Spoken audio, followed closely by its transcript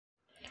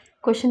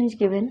Question is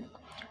given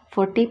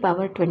 40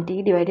 power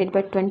 20 divided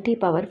by 20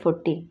 power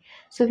 40.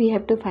 So we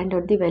have to find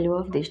out the value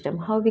of this term.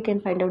 How we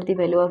can find out the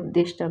value of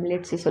this term?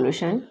 Let's see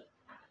solution.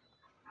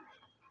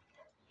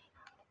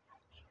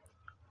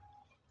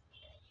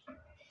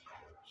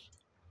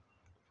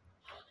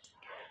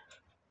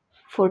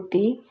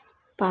 (40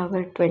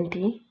 power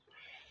 20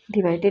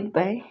 divided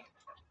by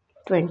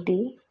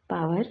 20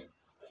 power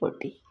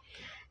 40).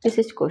 This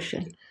is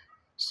question.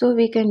 So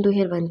we can do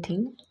here one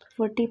thing.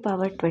 40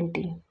 power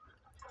 20.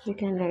 We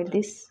can write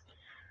this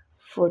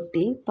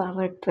 40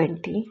 power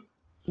 20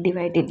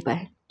 divided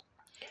by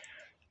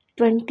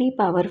 20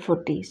 power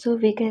 40. So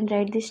we can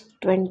write this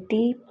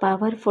 20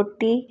 power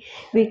 40.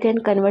 We can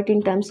convert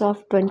in terms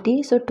of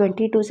 20. So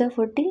 20 to the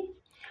 40.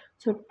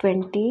 So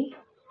 20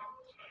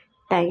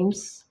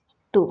 times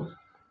 2.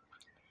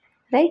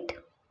 Right?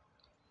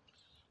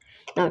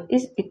 Now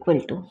is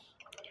equal to.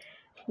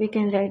 We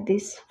can write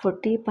this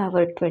 40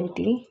 power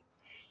 20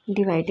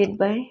 divided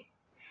by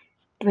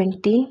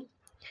 20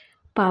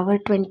 power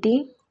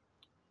 20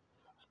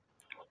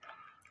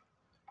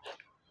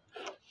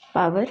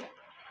 power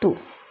 2.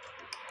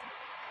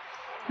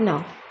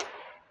 Now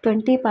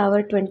 20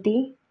 power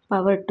 20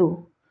 power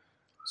 2.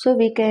 So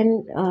we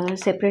can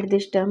separate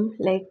this term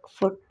like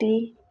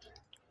 40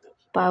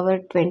 power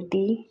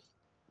 20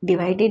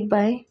 divided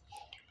by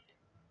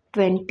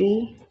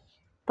 20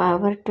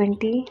 power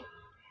 20.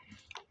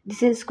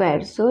 This is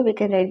square, so we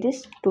can write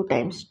this 2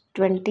 times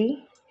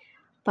 20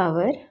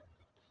 power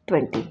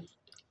 20.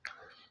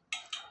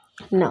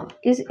 Now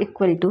is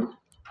equal to,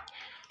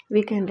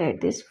 we can write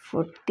this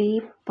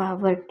 40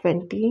 power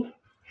 20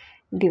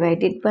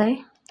 divided by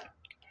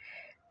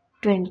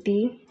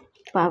 20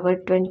 power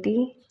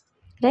 20,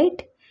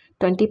 right?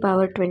 20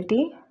 power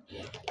 20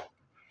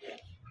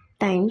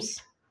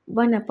 times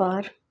 1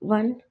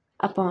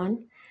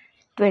 upon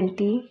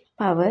 20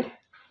 power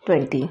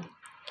 20.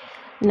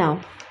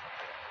 Now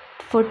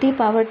 40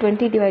 power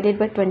 20 divided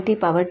by 20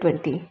 power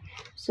 20.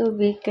 So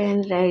we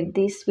can write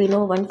this, we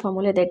know one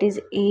formula, that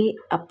is a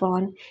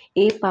upon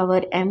a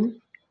power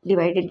m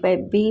divided by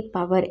b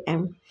power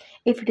m.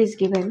 If it is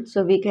given,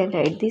 so we can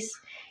write this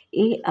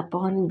a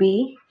upon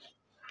b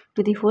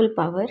to the whole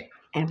power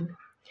m,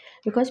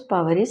 because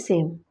power is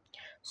same.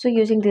 So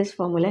using this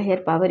formula here,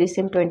 power is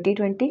same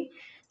 20.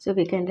 So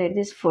we can write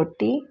this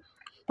 40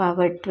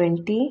 power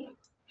 20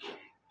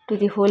 to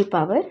the whole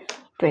power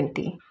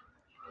 20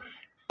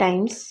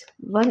 times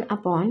 1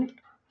 upon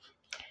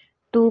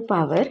 2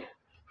 power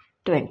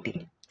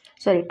 20.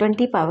 Sorry,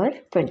 20 power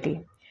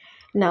 20.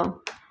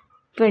 Now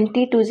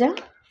 20 to the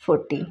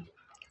 40.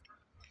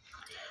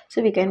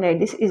 So we can write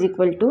this is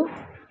equal to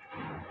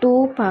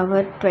 2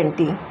 power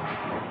 20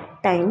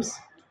 times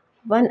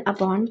 1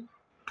 upon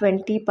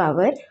 20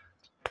 power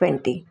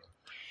 20.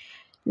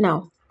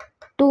 Now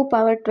 2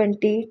 power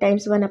 20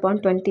 times 1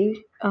 upon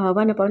 20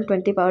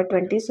 power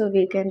 20. So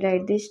we can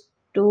write this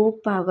 2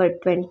 power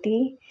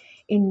 20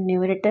 in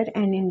numerator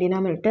and in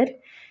denominator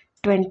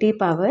 20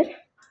 power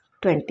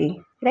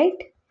 20, right?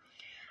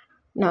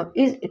 Now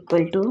is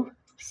equal to,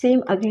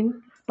 same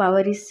again,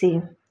 power is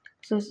same.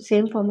 So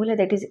same formula,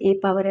 that is a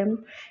power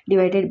m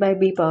divided by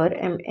b power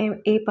m.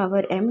 A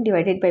power m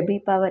divided by b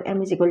power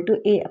m is equal to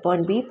a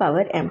upon b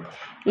power m.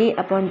 A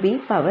upon b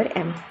power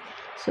m.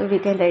 So we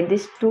can write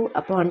this 2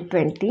 upon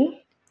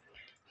 20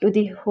 to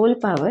the whole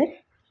power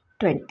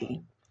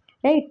 20,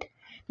 right?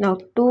 Now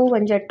 2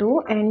 1 are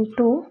 2 and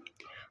 2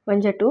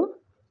 1 are 2,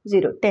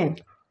 0, 10.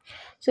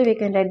 So we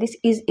can write this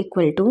is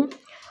equal to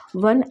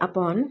 1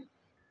 upon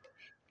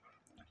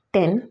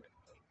 10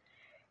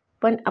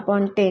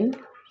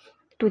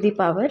 to the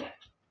power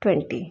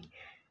 20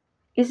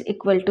 is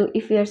equal to,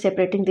 if we are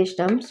separating this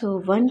term, so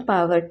 1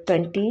 power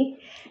 20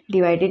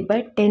 divided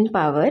by 10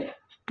 power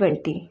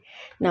 20.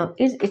 Now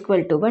is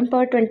equal to, 1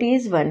 power 20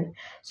 is 1.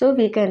 So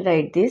we can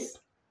write this,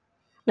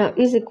 now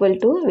is equal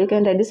to, we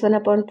can write this 1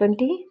 upon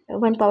 20,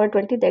 1 power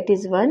 20, that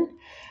is 1,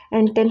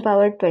 and 10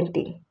 power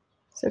 20.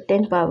 So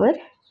 10 power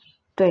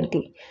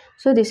 20.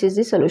 So this is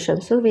the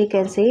solution. So we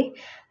can say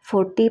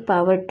 40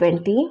 power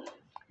 20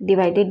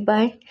 divided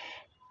by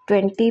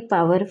 20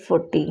 power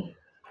 40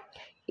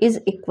 is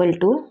equal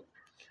to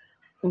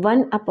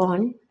 1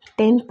 upon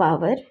 10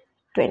 power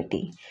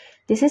 20.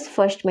 This is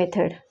first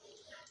method,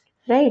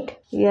 right?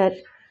 We are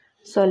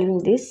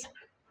solving this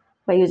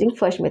by using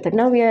first method.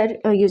 Now we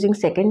are using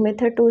second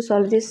method to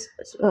solve this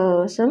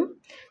sum.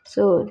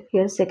 So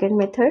here second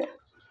method.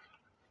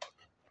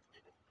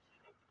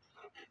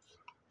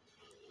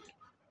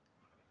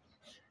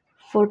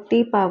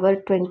 (40 power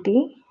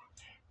 20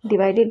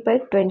 divided by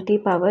 20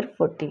 power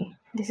 40).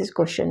 This is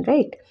question,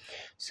 right?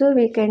 So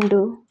we can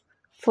do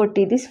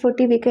 40. This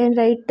 40 we can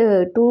write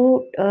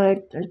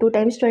 2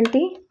 times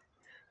 20.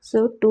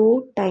 So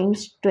 2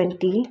 times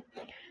 20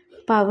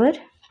 power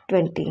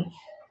 20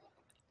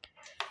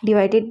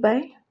 divided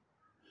by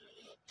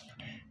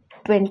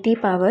 20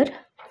 power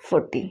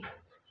 40,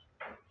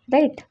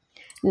 right?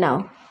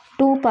 Now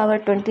 2 power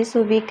 20.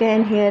 So we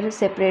can here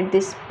separate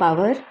this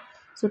power.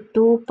 So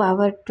 2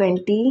 power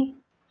 20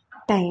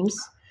 times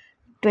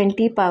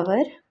 20 power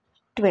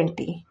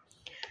 20.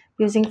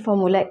 using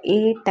formula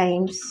a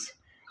times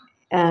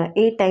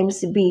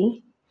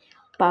b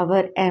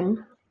power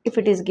m. If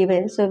it is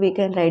given, so we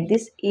can write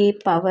this a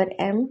power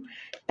m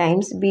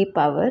times b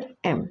power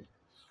m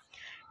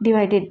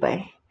divided by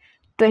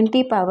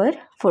 20 power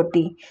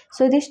 40.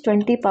 So this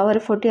 20 power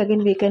 40,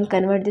 again we can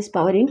convert this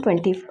power in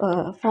 20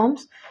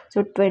 forms.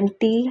 So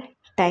 20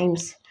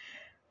 times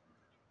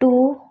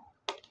 2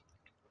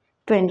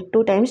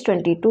 times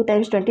 20, 2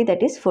 times 20,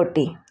 that is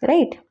 40,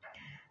 right?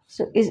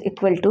 So is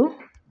equal to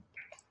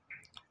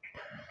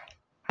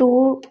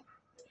 2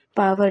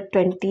 power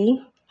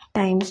 20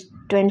 times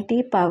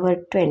 20 power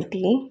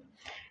 20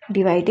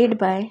 divided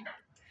by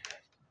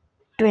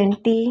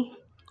 20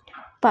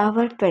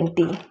 power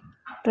 20,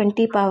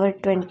 20 power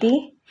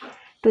 20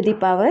 to the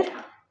power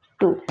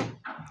 2.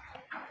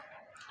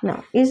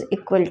 Now is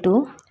equal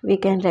to, we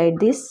can write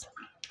this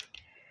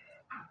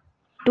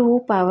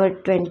 2 power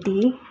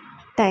 20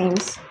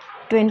 times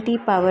 20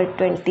 power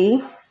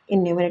 20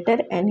 in numerator,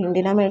 and in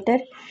denominator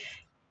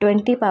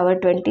 20 power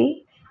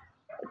 20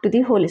 to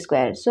the whole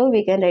square. So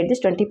we can write this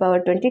 20 power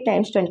 20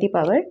 times 20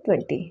 power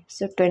 20.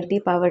 So 20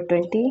 power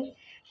 20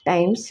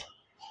 times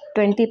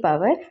 20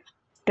 power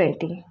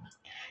 20.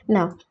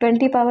 Now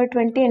 20 power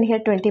 20 and here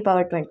 20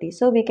 power 20.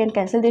 So we can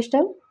cancel this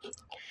term.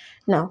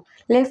 Now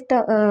left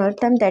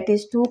term, that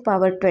is 2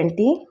 power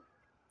 20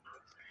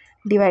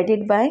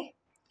 divided by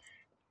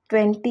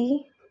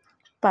 20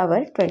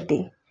 power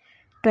 20.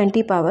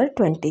 20 power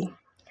 20.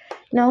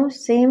 Now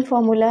same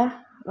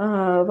formula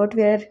what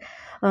we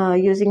are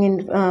using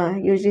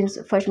in using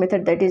first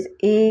method, that is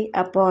a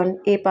upon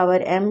a power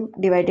m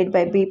divided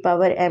by b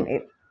power m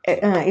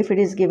if it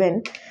is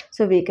given.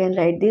 So we can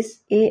write this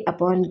a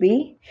upon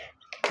b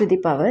to the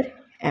power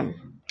m.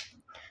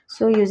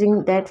 So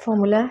using that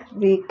formula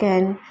we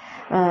can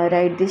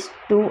write this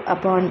 2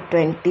 upon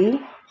 20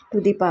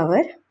 to the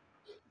power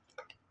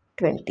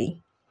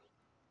 20.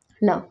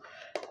 Now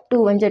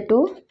 2 1 is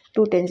 2,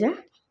 2 10 is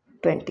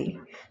 20.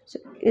 So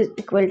is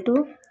equal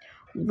to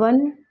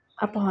 1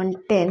 upon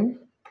 10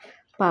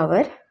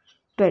 power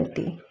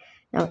 20.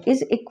 Now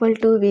is equal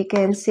to, we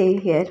can say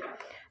here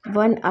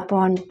 1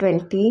 upon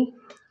 20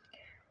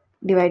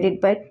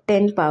 divided by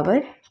 10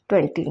 power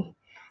 20,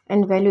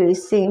 and value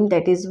is same,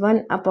 that is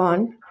 1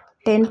 upon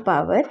 10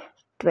 power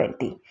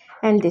 20,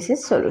 and this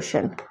is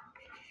solution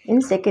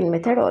in second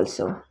method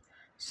also.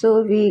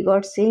 So we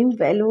got same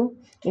value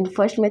in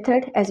first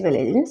method as well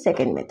as in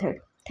second method.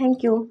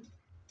 Thank you.